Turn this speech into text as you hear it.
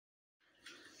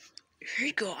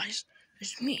Hey guys,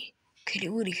 it's me,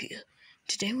 Willy here.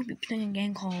 Today we'll be playing a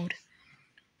game called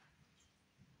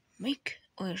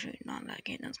actually not that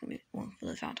game, that's gonna be one for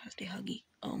the Valentine's Day Huggy.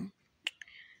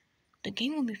 The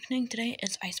game we'll be playing today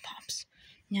is Ice Pops.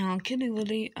 Now,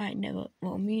 Willy, I never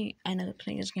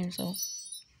played this game, so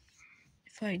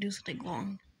if I do something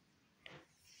wrong,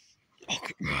 I'll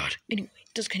get mad. Anyway,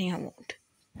 just kidding, I won't.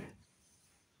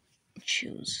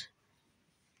 Choose.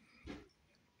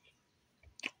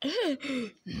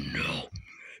 No.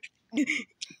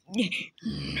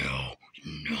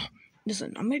 No.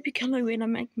 Listen, I might be Killy and I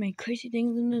might make crazy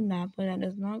things in the map, but that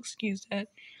does not excuse that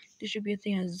there should be a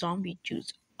thing as zombie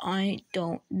juice. I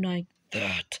don't like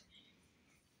that.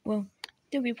 Well,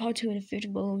 there'll be part 2 in the future,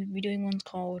 but we'll be doing ones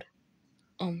called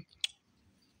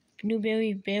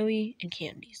blueberry, berry, and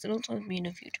candy. So those will be in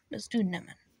the future. Let's do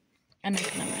lemon. I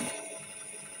like lemon.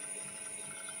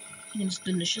 And it's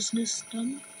deliciousness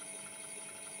done.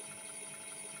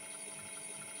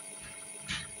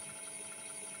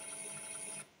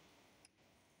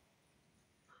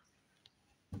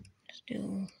 Let's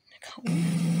do the color.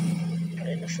 Put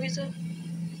it in the freezer.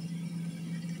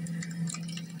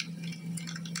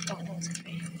 Oh, don't say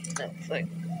me. That was like.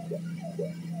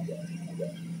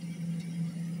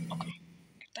 Okay.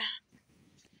 Get that.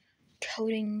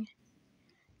 Coating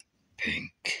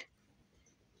pink.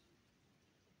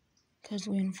 Because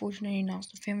we unfortunately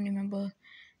lost a family member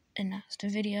and that's the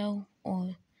video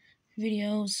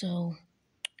so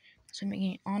I'm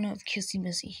making honor of Kissy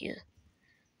Missy here.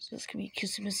 So this could be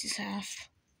Kissy Missy's half.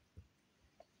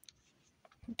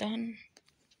 Done.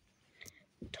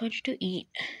 Touch to eat.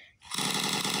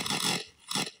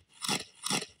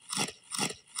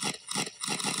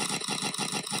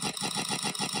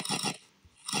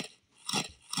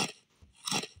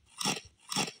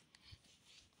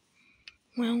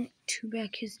 Well, too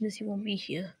bad Kissy Missy won't be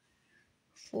here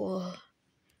for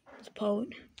this part.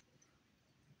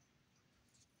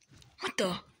 What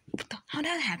the? How'd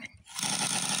that happen?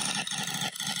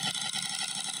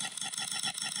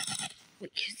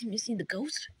 Wait, Kissy Missy the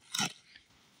ghost?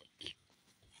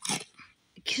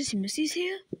 Kissy Missy's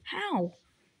here? How?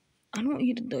 I don't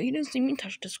you didn't see me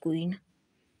touch the screen.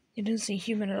 You didn't see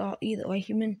human at all either, right,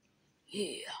 human?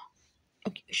 Yeah.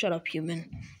 Okay, shut up,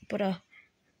 human. But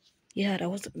yeah,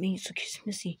 that wasn't me, so Kiss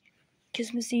Missy.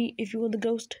 Kiss Missy, if you were the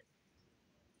ghost,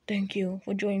 thank you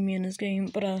for joining me in this game.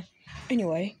 But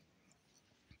anyway,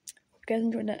 hope you guys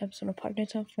enjoyed that episode of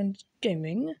PoppyPlaytime Friends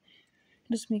Gaming.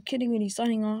 This is me Willy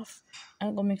signing off.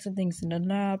 I'm gonna make some things in the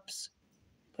labs.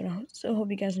 But I still hope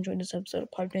you guys enjoyed this episode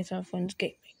of PoppyPlaytime Friends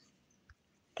Gaming.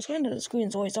 I swear that the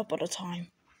screen's always up all the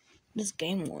time. This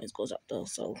game always goes up though,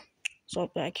 so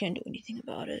I can't do anything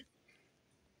about it.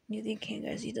 Neither can you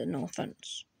guys either, no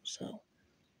offense. So,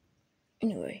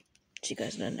 anyway, see you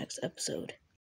guys in the next episode.